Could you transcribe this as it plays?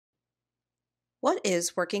What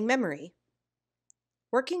is working memory?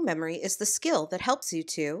 Working memory is the skill that helps you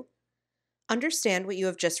to understand what you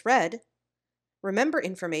have just read, remember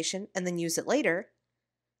information and then use it later,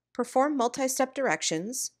 perform multi-step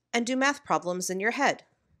directions, and do math problems in your head.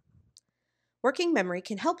 Working memory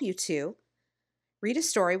can help you to read a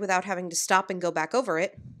story without having to stop and go back over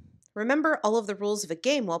it, remember all of the rules of a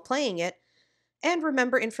game while playing it, and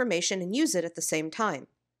remember information and use it at the same time.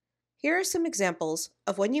 Here are some examples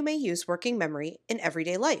of when you may use working memory in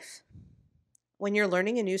everyday life. When you're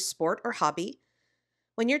learning a new sport or hobby,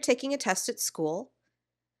 when you're taking a test at school,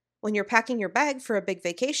 when you're packing your bag for a big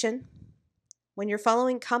vacation, when you're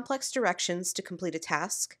following complex directions to complete a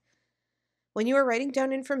task, when you are writing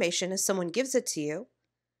down information as someone gives it to you,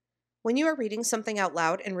 when you are reading something out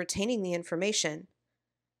loud and retaining the information,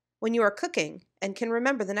 when you are cooking and can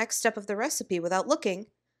remember the next step of the recipe without looking,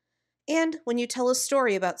 and when you tell a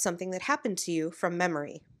story about something that happened to you from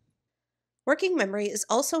memory. Working memory is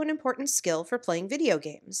also an important skill for playing video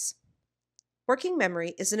games. Working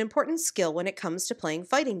memory is an important skill when it comes to playing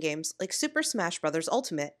fighting games like Super Smash Bros.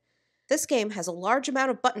 Ultimate. This game has a large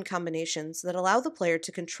amount of button combinations that allow the player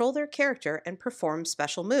to control their character and perform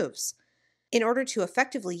special moves. In order to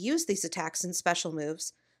effectively use these attacks and special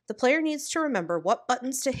moves, the player needs to remember what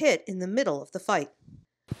buttons to hit in the middle of the fight.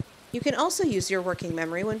 You can also use your working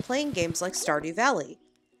memory when playing games like Stardew Valley.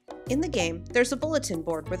 In the game, there's a bulletin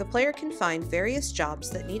board where the player can find various jobs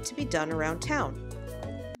that need to be done around town.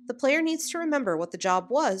 The player needs to remember what the job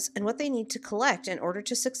was and what they need to collect in order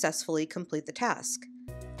to successfully complete the task.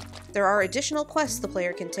 There are additional quests the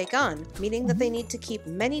player can take on, meaning that they need to keep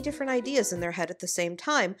many different ideas in their head at the same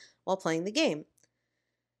time while playing the game.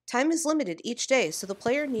 Time is limited each day, so the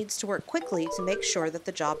player needs to work quickly to make sure that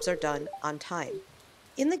the jobs are done on time.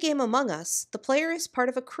 In the game Among Us, the player is part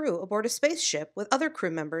of a crew aboard a spaceship with other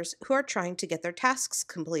crew members who are trying to get their tasks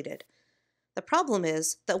completed. The problem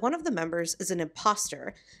is that one of the members is an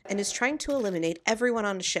imposter and is trying to eliminate everyone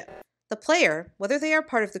on the ship. The player, whether they are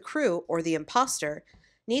part of the crew or the imposter,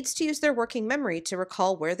 needs to use their working memory to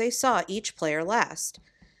recall where they saw each player last.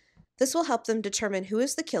 This will help them determine who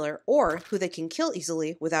is the killer or who they can kill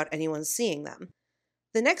easily without anyone seeing them.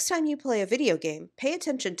 The next time you play a video game, pay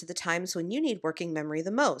attention to the times when you need working memory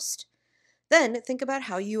the most. Then think about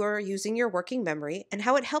how you are using your working memory and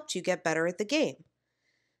how it helped you get better at the game.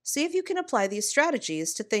 See if you can apply these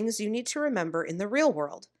strategies to things you need to remember in the real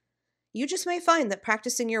world. You just may find that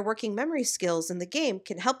practicing your working memory skills in the game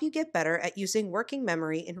can help you get better at using working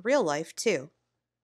memory in real life too.